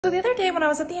So the other day when I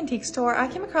was at the antique store, I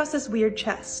came across this weird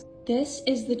chest. This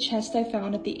is the chest I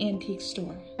found at the antique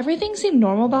store. Everything seemed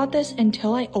normal about this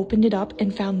until I opened it up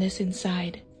and found this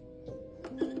inside.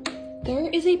 There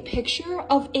is a picture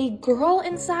of a girl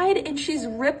inside and she's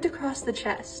ripped across the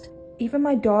chest. Even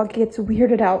my dog gets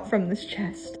weirded out from this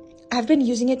chest. I've been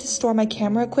using it to store my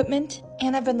camera equipment,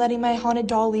 and I've been letting my haunted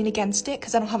doll lean against it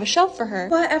because I don't have a shelf for her.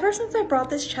 But ever since I brought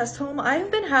this chest home, I've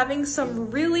been having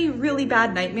some really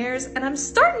bad nightmares, and I'm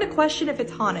starting to question if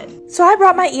it's haunted. So I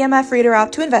brought my EMF reader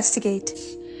out to investigate.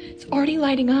 It's already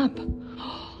lighting up.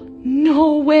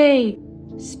 No way!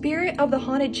 Spirit of the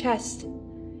haunted chest.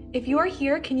 If you are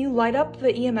here, can you light up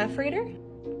the EMF reader?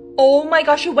 Oh my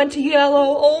gosh, it went to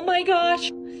yellow. Oh my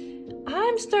gosh.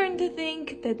 I'm starting to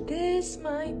think that this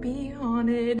might be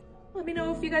haunted. Let me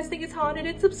know if you guys think it's haunted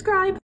and subscribe.